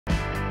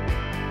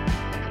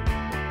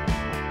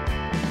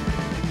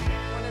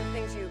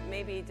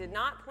did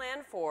not plan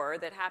for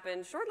that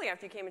happened shortly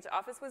after you came into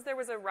office was there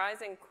was a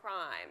rise in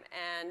crime.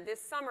 And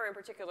this summer in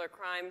particular,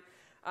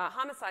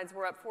 homicides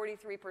were up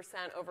 43%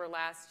 over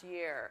last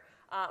year.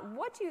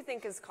 What do you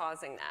think is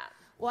causing that?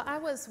 Well, I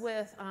was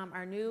with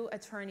our new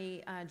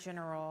Attorney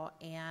General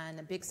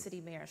and big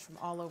city mayors from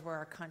all over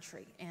our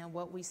country. And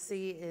what we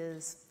see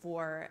is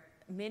for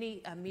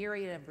a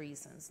myriad of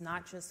reasons,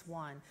 not just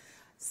one,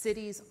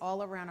 cities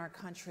all around our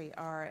country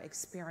are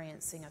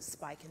experiencing a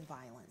spike in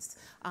violence.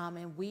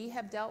 And we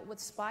have dealt with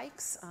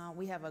spikes.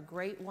 We have a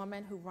great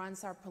woman who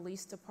runs our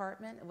police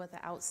department with an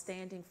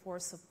outstanding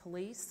force of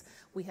police.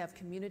 We have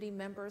community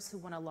members who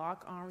want to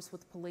lock arms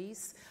with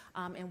police.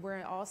 And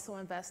we're also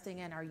investing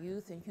in our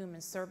youth and human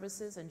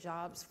services and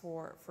jobs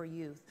for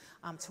youth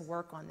to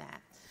work on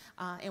that.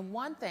 And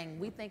one thing,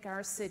 we think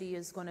our city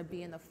is going to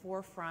be in the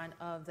forefront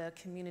of the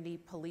community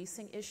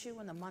policing issue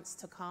in the months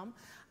to come.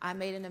 I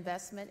made an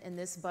investment in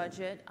this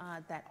budget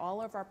that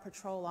all of our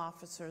patrol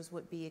officers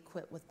would be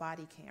equipped with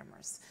body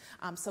cameras.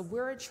 So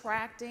we're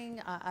attacking,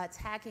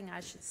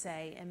 I should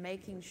say, and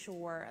making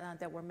sure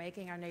that we're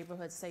making our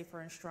neighborhoods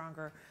safer and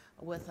stronger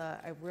with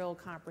a real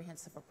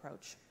comprehensive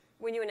approach.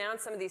 When you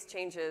announced some of these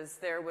changes,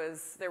 there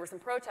were some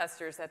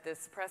protesters at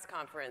this press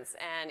conference,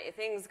 and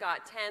things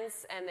got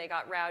tense and they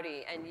got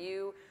rowdy, and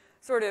you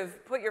sort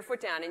of put your foot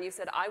down and you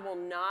said, "I will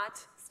not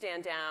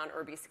stand down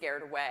or be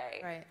scared away."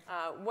 Right.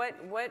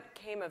 What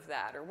came of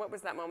that, or what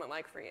was that moment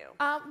like for you?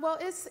 Well,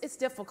 it's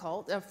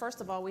difficult.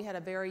 First of all, we had a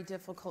very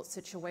difficult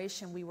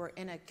situation. We were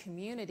in a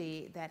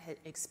community that had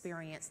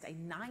experienced a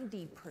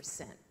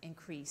 90%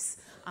 increase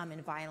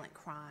in violent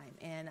crime.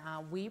 And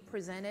we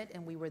presented,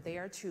 and we were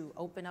there to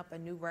open up a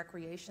new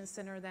recreation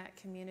center in that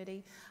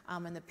community.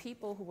 And the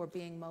people who were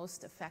being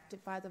most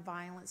affected by the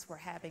violence were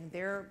having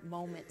their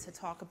moment to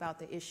talk about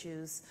the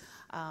issues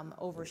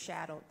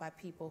overshadowed by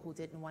people who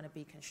didn't want to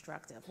be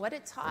constructive. What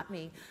it taught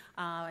me,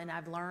 and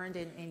I've learned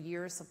in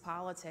years of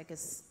politics,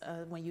 is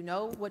when you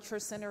know what your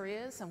center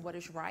is and what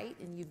is right,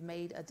 and you've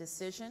made a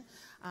decision,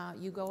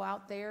 you go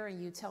out there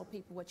and you tell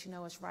people what you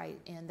know is right.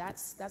 And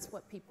that's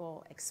what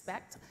people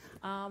expect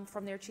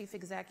from their chief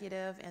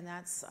executive, and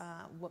that's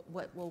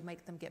what will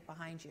make them get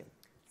behind you.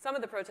 Some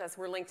of the protests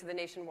were linked to the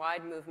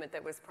nationwide movement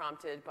that was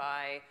prompted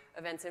by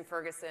events in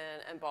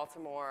Ferguson and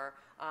Baltimore.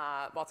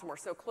 Baltimore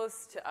so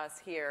close to us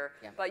here,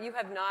 yeah. But you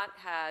have not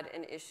had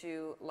an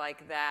issue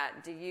like that.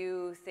 Do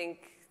you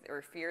think or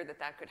fear that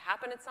that could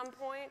happen at some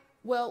point?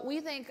 Well,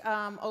 we think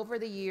over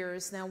the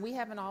years, now we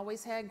haven't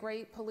always had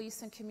great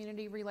police and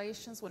community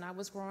relations. When I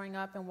was growing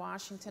up in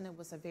Washington, it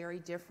was a very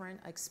different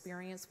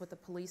experience with the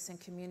police and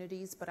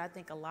communities, but I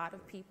think a lot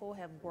of people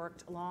have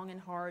worked long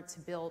and hard to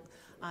build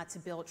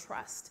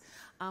trust.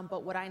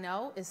 But what I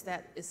know is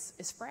that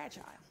it's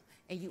fragile.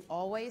 And you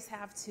always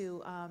have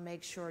to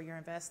make sure you're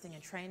investing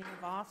in training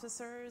of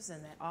officers,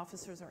 and that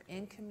officers are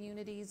in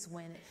communities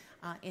when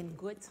in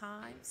good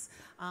times,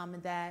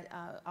 and that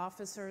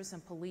officers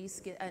and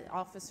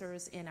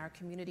officers and our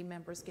community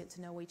members get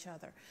to know each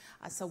other.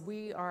 So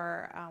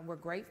we're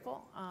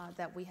grateful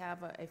that we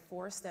have a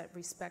force that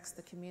respects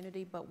the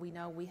community, but we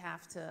know we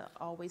have to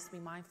always be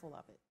mindful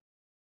of it.